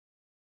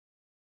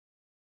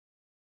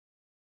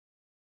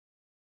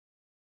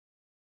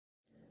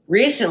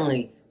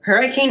Recently,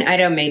 Hurricane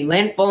Ida made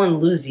landfall in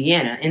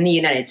Louisiana in the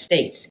United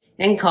States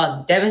and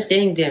caused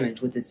devastating damage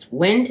with its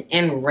wind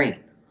and rain.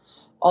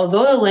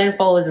 Although the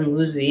landfall was in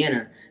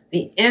Louisiana,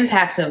 the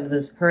impacts of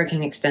this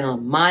hurricane extend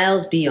on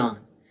miles beyond.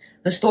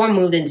 The storm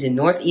moved into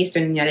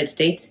northeastern United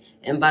States,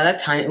 and by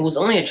that time it was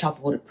only a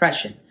tropical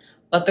depression,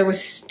 but there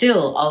was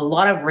still a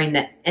lot of rain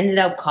that ended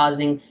up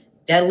causing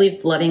deadly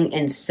flooding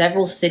in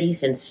several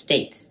cities and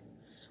states.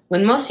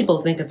 When most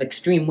people think of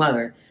extreme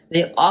weather,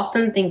 they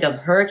often think of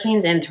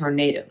hurricanes and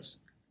tornadoes.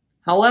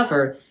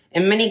 However,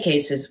 in many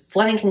cases,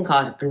 flooding can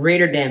cause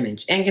greater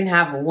damage and can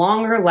have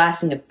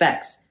longer-lasting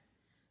effects.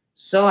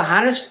 So how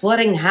does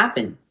flooding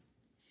happen?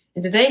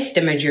 In today's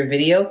STEMAGEER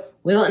video,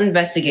 we'll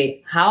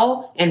investigate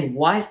how and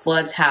why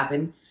floods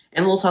happen,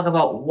 and we'll talk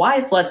about why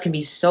floods can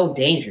be so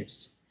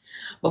dangerous.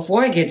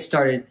 Before I get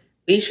started,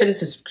 be sure to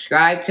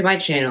subscribe to my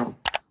channel.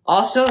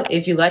 Also,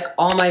 if you like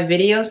all my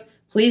videos,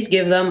 please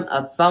give them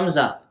a thumbs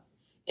up.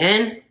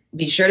 And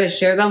be sure to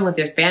share them with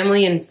your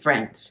family and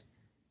friends.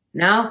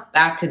 Now,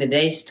 back to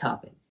today's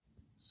topic.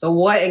 So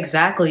what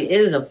exactly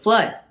is a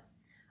flood?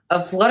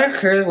 A flood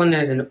occurs when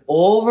there's an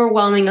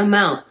overwhelming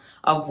amount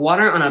of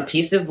water on a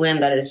piece of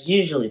land that is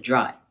usually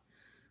dry.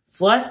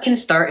 Floods can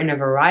start in a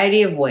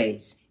variety of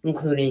ways,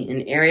 including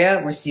an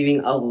area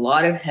receiving a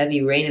lot of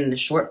heavy rain in a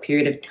short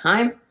period of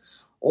time,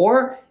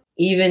 or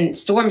even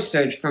storm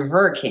surge from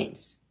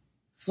hurricanes.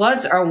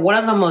 Floods are one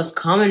of the most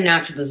common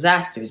natural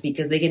disasters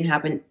because they can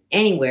happen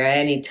anywhere at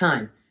any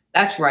time.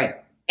 That's right,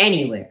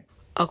 anywhere.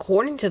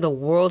 According to the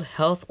World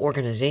Health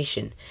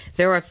Organization,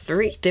 there are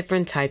 3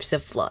 different types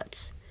of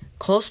floods: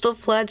 coastal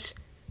floods,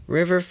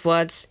 river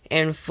floods,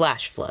 and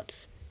flash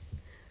floods.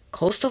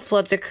 Coastal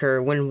floods occur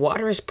when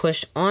water is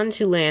pushed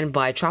onto land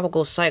by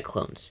tropical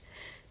cyclones.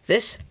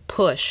 This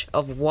push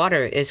of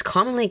water is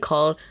commonly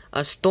called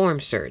a storm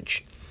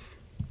surge.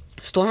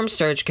 Storm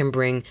surge can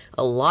bring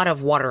a lot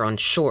of water on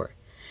shore.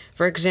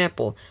 For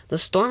example, the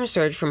storm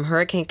surge from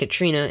Hurricane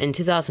Katrina in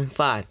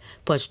 2005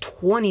 pushed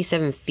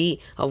 27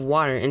 feet of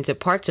water into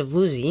parts of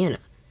Louisiana.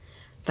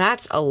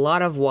 That's a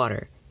lot of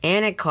water,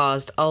 and it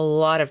caused a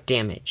lot of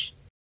damage.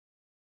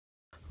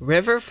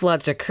 River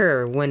floods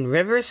occur when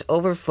rivers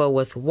overflow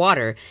with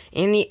water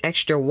and the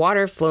extra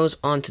water flows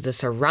onto the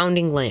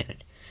surrounding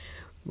land.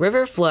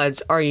 River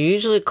floods are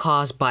usually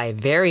caused by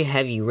very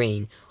heavy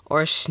rain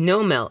or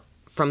snowmelt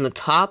from the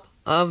top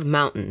of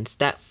mountains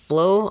that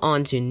flow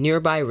onto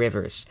nearby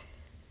rivers.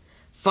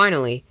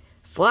 Finally,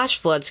 flash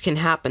floods can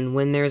happen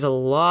when there's a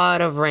lot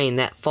of rain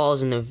that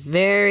falls in a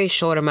very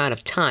short amount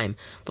of time,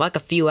 like a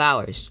few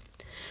hours.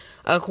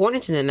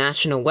 According to the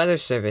National Weather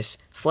Service,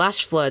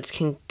 flash floods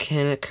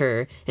can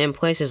occur in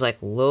places like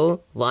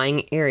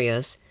low-lying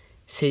areas,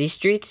 city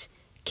streets,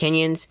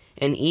 canyons,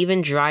 and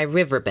even dry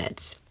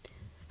riverbeds.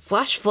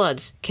 Flash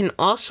floods can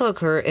also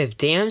occur if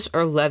dams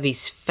or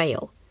levees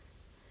fail.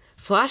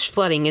 Flash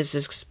flooding is an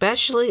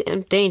especially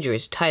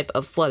dangerous type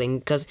of flooding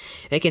because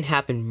it can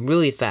happen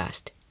really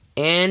fast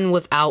and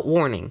without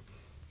warning.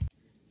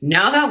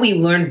 Now that we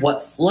learned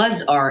what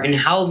floods are and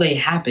how they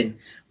happen,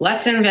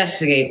 let's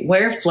investigate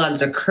where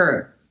floods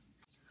occur.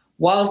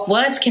 While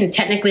floods can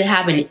technically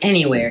happen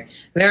anywhere,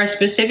 there are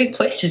specific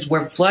places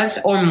where floods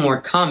are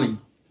more common.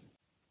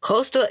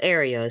 Coastal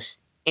areas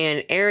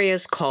and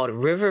areas called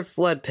river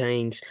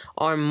floodplains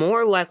are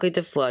more likely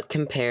to flood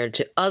compared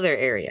to other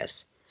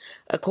areas.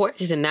 According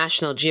to the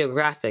National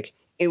Geographic,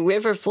 a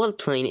river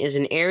floodplain is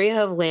an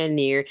area of land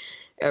near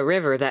a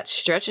river that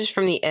stretches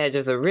from the edge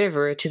of the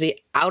river to the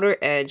outer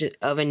edge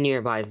of a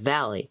nearby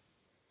valley.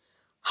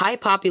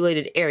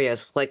 High-populated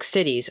areas, like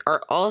cities,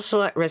 are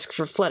also at risk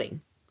for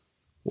flooding.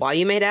 Why,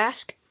 you may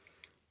ask?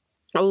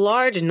 A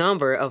large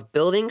number of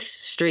buildings,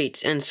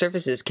 streets, and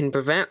surfaces can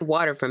prevent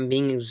water from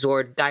being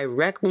absorbed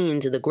directly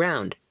into the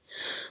ground.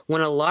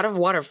 When a lot of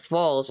water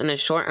falls in a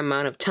short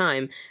amount of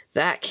time,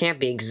 that can't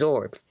be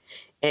absorbed.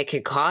 It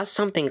could cause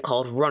something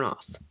called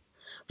runoff.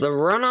 The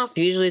runoff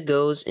usually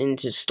goes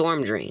into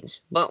storm drains,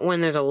 but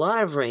when there's a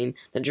lot of rain,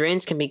 the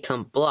drains can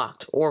become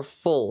blocked or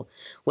full,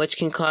 which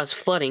can cause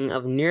flooding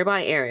of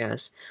nearby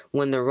areas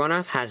when the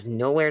runoff has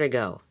nowhere to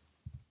go.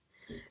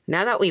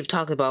 Now that we've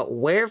talked about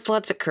where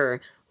floods occur,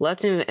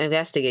 let's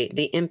investigate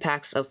the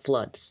impacts of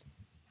floods.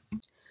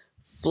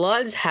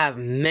 Floods have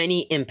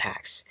many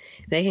impacts.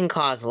 They can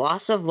cause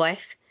loss of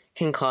life,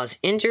 can cause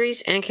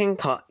injuries, and can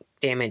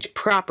damage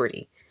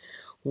property.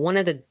 One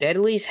of the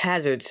deadliest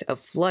hazards of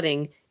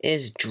flooding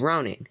is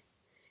drowning.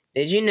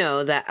 Did you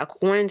know that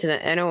according to the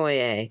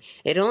NOAA,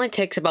 it only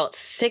takes about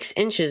 6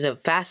 inches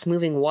of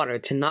fast-moving water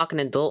to knock an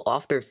adult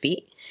off their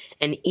feet,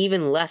 and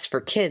even less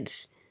for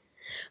kids?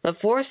 The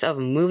force of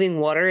moving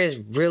water is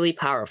really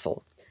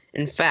powerful.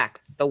 In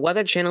fact, the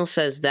Weather Channel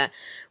says that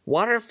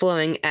water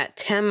flowing at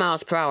 10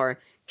 miles per hour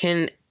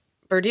can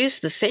produce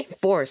the same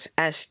force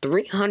as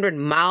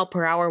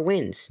 300-mile-per-hour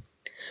winds.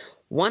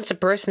 Once a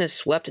person is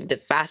swept into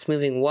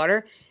fast-moving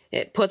water,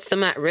 it puts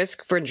them at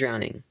risk for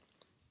drowning.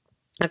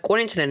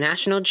 According to the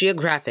National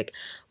Geographic,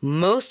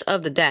 most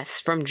of the deaths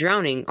from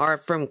drowning are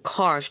from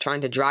cars trying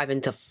to drive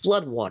into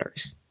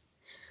floodwaters.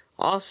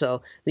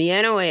 Also, the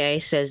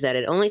NOAA says that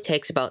it only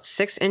takes about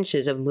 6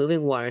 inches of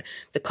moving water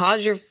to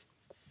cause your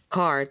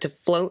car to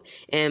float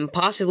and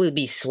possibly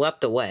be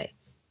swept away.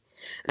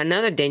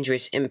 Another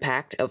dangerous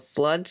impact of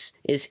floods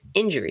is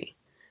injury.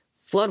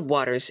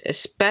 Floodwaters,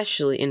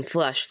 especially in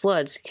flash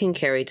floods, can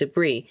carry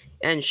debris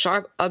and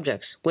sharp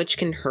objects which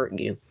can hurt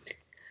you.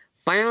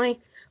 Finally,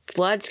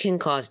 floods can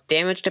cause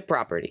damage to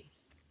property.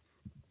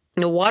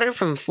 The water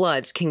from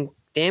floods can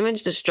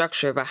damage the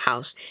structure of a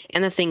house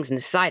and the things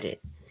inside it.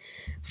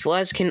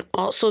 Floods can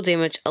also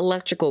damage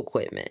electrical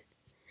equipment.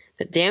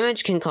 The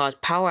damage can cause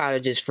power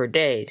outages for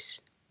days,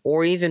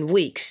 or even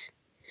weeks.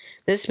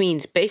 This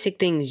means basic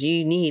things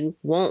you need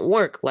won't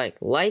work, like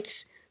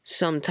lights,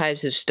 some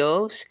types of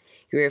stoves,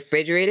 your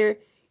refrigerator,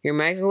 your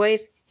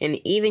microwave, and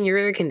even your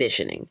air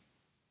conditioning.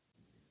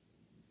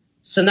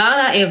 So now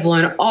that you've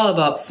learned all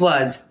about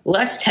floods,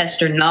 let's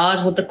test your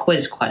knowledge with the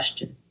quiz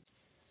question.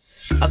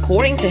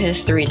 According to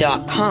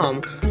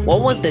History.com,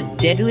 what was the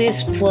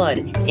deadliest flood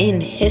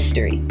in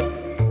history?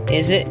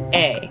 Is it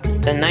A,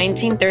 the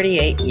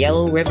 1938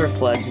 Yellow River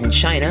floods in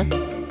China,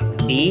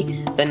 B,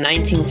 the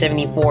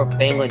 1974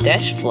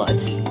 Bangladesh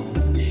floods,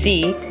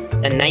 C,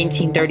 the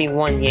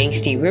 1931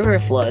 Yangtze River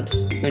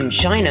floods in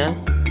China,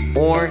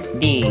 or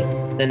D,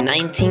 the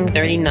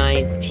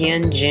 1939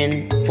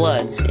 Tianjin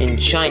floods in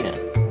China?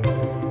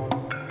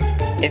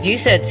 If you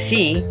said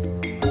C,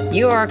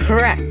 you are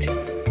correct.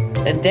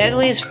 The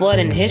deadliest flood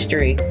in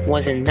history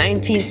was in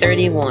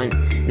 1931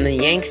 in the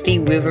Yangtze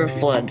River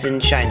floods in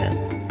China.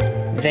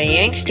 The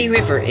Yangtze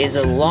River is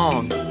a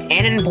long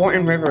and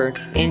important river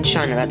in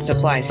China that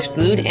supplies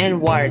food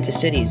and water to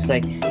cities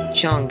like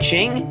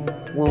Chongqing,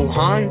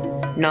 Wuhan,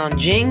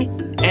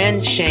 Nanjing,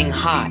 and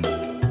Shanghai.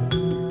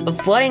 The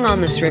flooding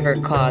on this river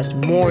caused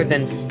more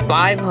than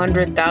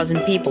 500,000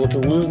 people to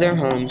lose their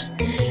homes,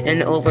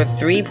 and over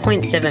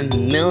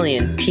 3.7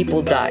 million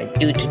people died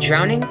due to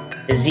drowning,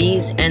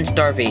 disease, and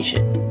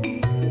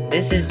starvation.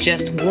 This is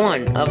just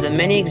one of the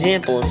many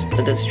examples of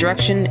the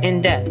destruction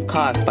and death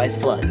caused by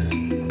floods.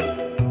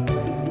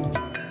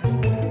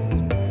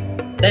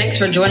 Thanks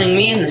for joining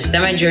me in the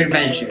STEMAGEER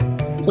adventure.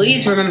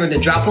 Please remember to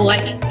drop a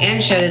like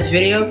and share this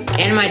video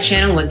and my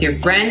channel with your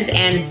friends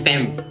and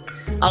family.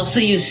 I'll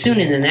see you soon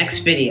in the next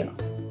video.